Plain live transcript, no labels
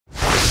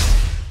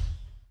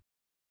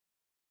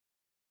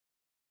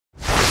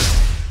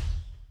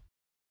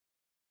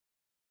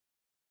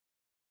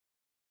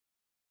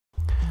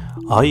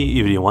Hi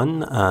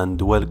everyone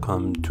and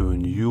welcome to a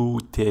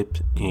new tip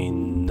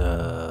in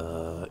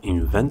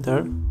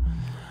Inventor.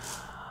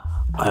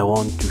 I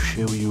want to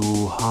show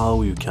you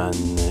how you can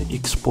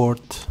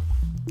export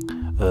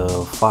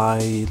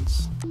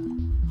files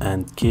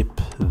and keep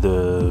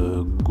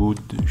the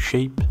good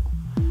shape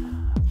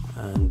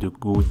and the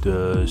good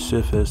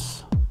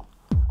surface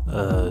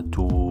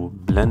to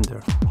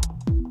Blender.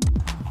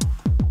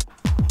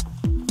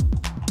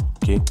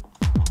 Okay.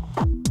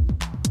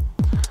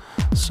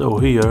 So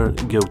here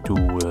go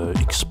to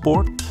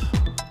export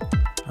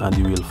and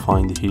you will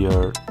find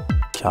here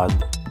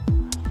CAD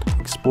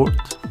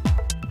export,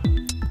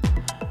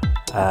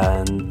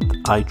 and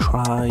I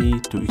try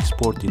to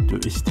export it to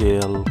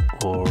STL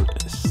or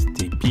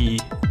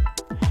STP.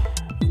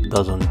 It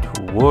doesn't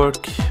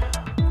work.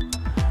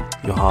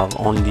 You have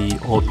only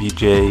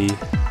OBJ,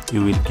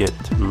 you will get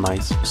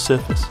nice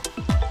surface.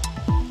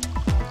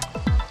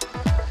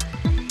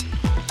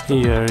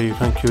 Here you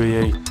can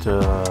create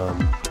a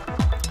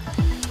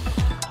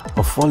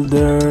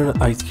folder.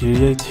 I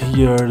create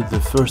here the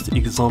first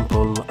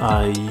example.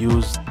 I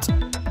used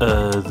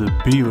the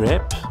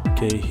B-rep.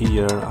 Okay,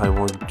 here I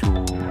want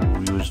to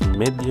use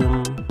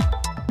medium.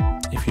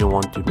 If you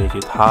want to make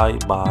it high,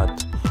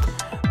 but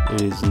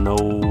there is no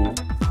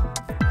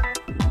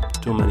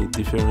too many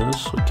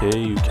difference. Okay,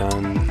 you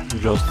can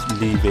just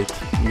leave it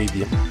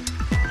medium.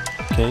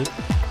 Okay,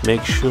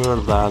 make sure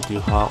that you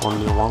have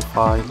only one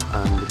file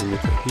and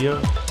limit it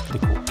here.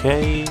 Click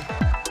OK.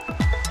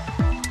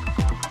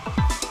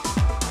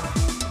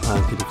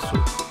 And click to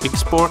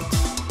export.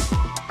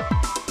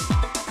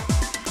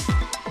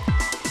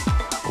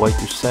 Wait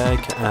a sec,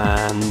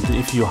 and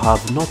if you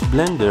have not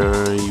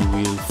Blender, you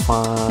will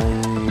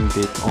find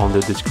it on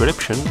the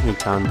description. You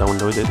can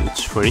download it,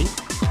 it's free.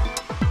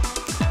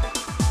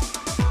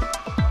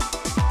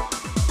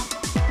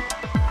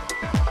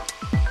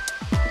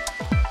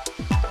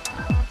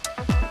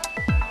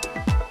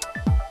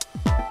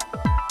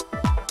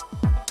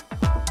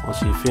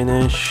 Once you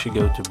finish,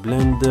 go to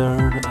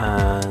Blender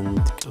and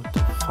go to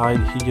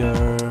File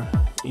here,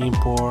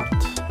 Import,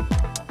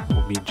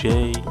 OBJ,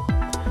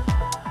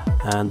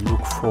 and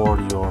look for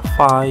your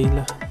file.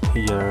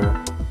 Here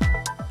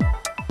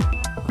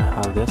I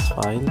have this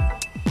file.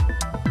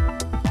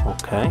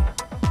 Okay,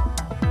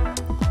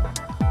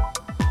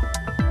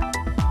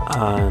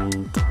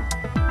 and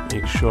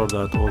make sure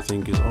that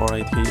everything is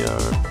alright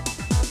here.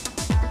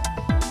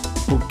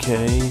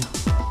 Okay.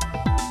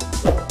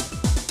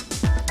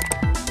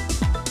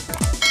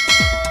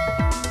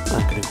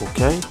 And click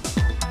OK.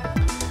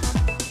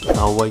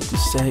 Now wait a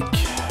sec.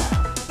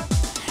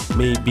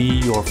 Maybe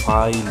your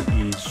file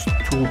is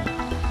too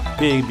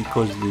big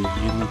because the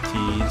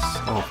unities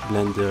of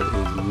Blender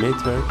is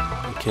meter,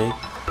 okay,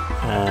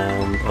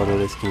 and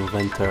autodesk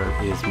Inventor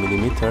is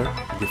millimeter,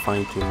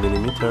 defined to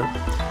millimeter.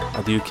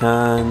 And you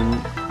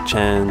can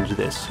change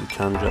this. You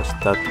can just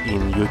type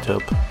in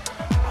YouTube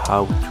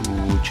how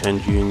to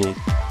change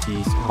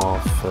unities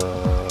of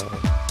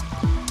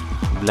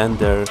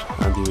Blender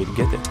and you will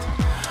get it.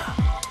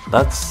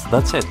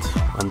 That's it,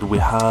 and we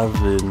have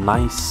a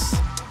nice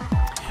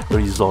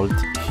result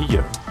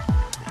here.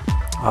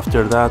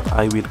 After that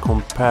I will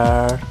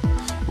compare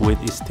with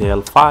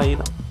STL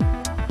file.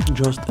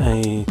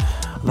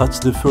 That's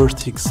the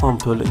first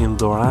example in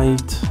the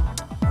right.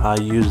 I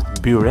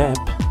used B-rep,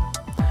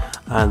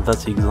 and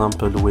that's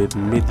example with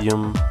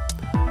medium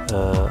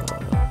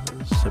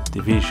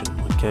subdivision.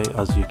 Okay,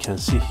 as you can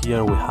see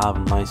here we have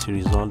nice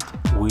result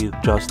with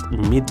just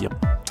medium.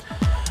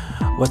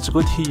 What's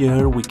good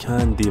here, we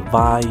can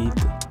divide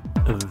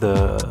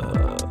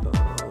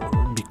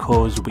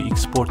because we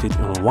export it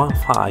in one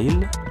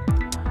file.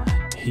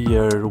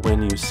 Here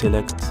when you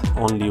select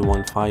only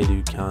one file,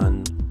 you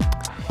can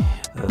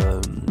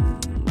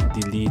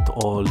delete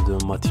all the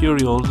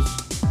materials.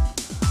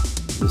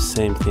 The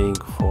same thing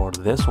for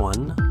this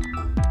one.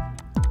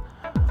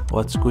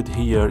 What's good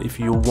here, if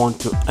you want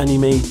to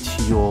animate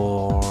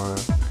your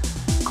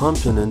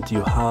component,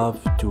 you have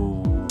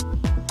to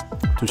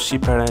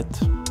separate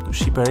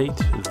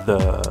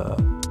the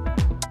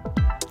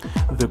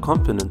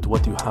component.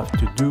 What you have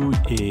to do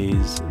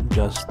is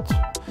just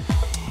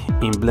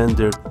in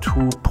Blender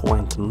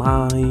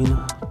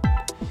 2.9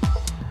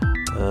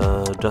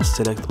 just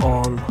select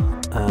all,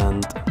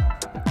 and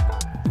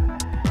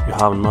you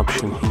have an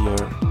option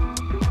here.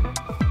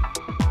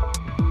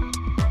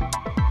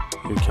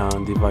 You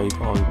can divide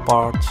all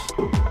parts.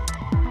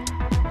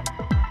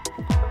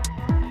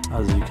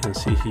 As you can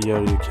see here,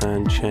 you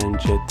can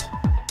change it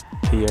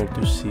here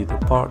to see the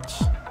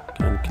parts. You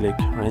can click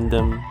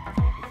random.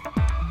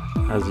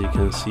 As you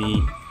can see,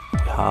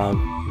 you have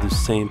the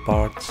same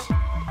parts,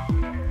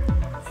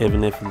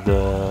 even if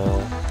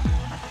the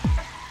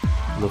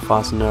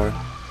fastener,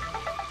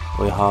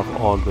 we have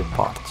all the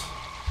parts,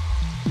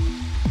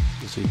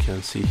 as you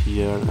can see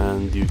here,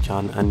 and you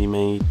can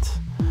animate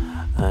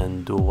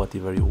and do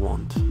whatever you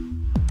want.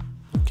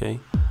 Okay,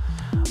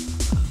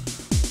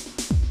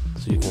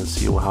 so you can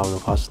see we have the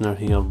fastener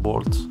here,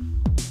 bolts.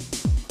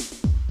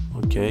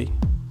 Okay,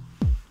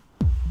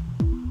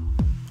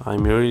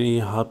 I'm really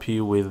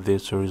happy with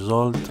this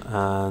result,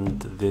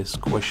 and this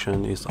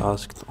question is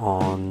asked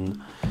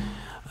on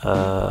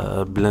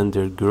a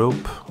Blender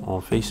group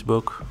on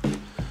Facebook,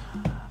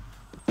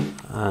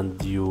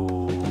 and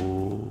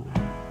you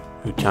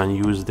can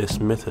use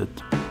this method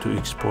to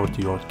export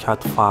your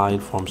CAD file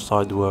from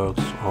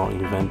SolidWorks or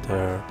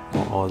Inventor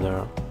or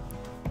other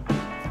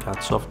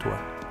CAD software.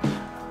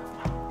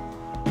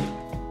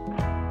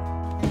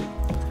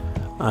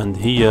 And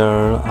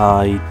here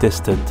I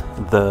tested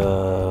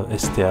the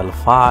STL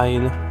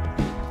file,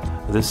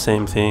 the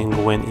same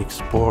thing when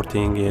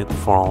exporting it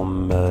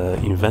from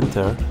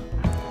Inventor.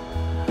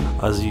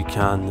 As you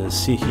can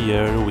see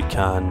here, we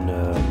can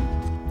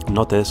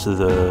notice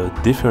the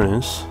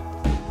difference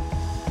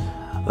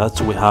that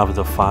we have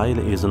the file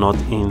is not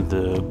in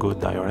the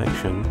good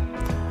direction.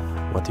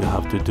 What you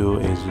have to do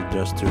is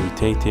just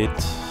rotate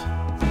it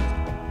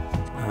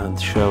and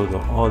show the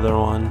other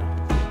one.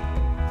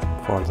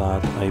 For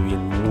that I will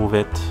move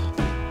it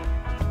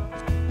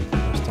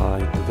just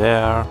right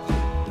there,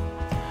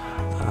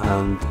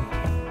 and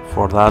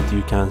for that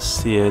you can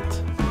see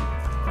it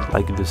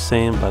like the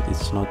same, but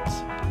it's not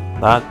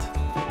that.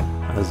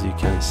 As you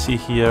can see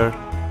here,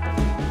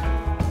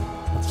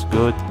 that's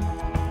good.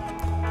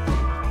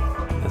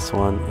 This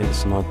one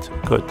is not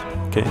good.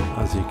 Okay,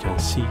 as you can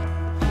see,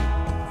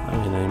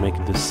 when I make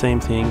the same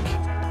thing,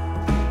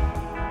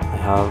 I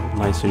have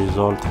nice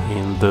result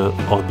in the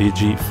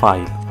OBJ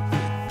file.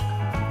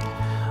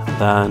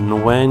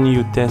 Then when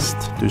you test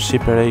to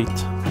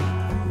separate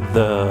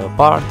the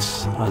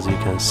parts, as you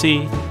can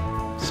see,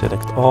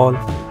 select all.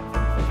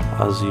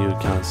 As you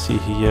can see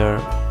here,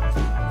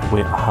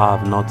 we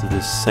have not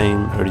the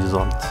same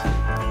result.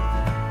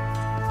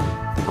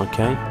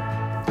 Okay,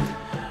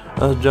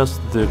 just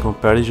the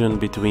comparison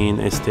between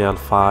STL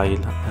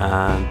file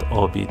and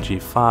OBJ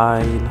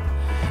file.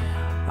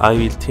 I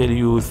will tell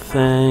you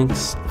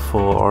thanks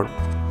for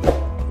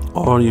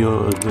all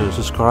the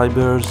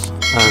subscribers,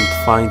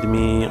 and find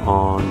me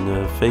on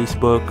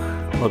Facebook,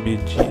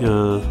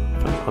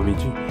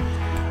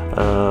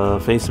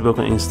 Facebook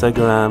and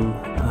Instagram,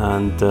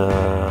 and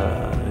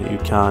you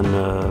can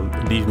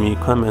leave me a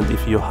comment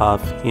if you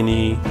have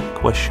any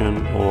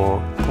question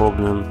or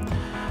problem.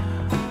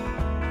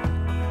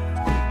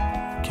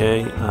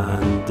 Okay,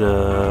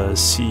 and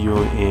see you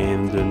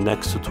in the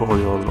next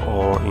tutorial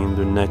or in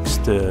the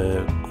next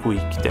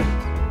quick tip.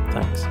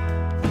 Thanks.